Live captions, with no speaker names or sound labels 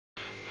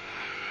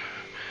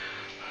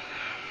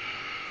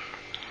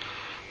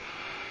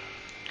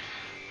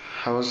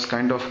I was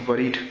kind of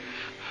worried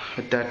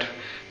with that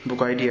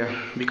book idea,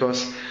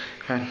 because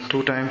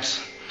 2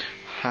 times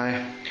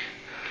I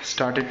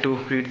started to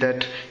read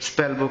that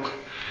spell book,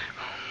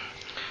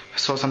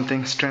 saw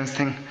something strange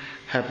thing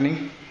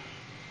happening,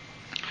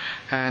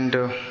 and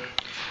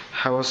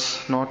I was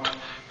not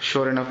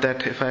sure enough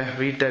that if I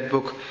read that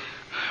book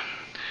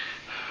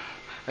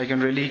I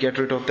can really get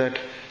rid of that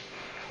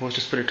ghost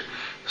spirit.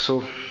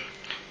 So,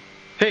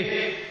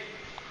 hey,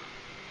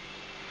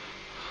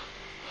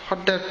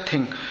 what that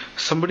thing?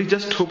 Somebody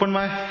just opened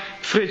my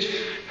fridge.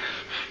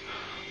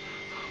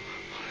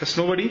 There's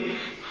nobody.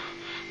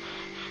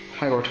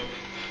 Oh my god.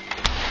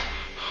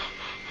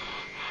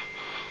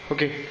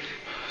 Okay,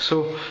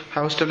 so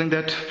I was telling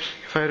that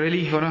if I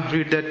really gonna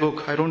read that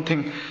book, I don't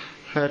think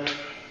that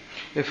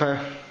if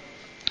I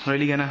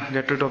really gonna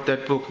get rid of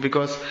that book,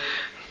 because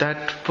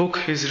that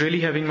book is really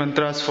having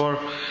mantras for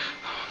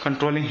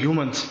controlling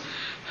humans,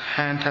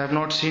 and I have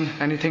not seen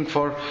anything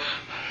for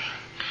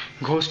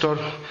ghost or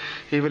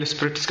evil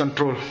spirits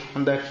control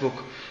on that book.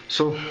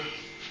 So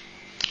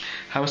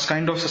I was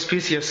kind of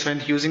suspicious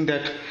when using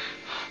that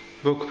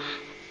book.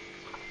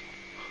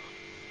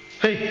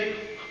 Hey,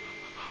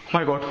 oh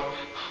my god,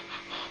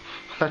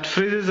 that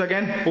fridge is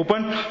again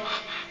open.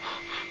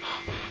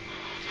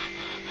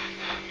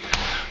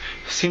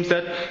 Seems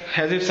that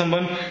as if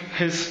someone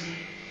is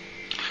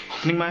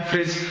opening my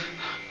fridge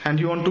and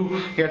you want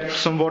to get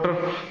some water.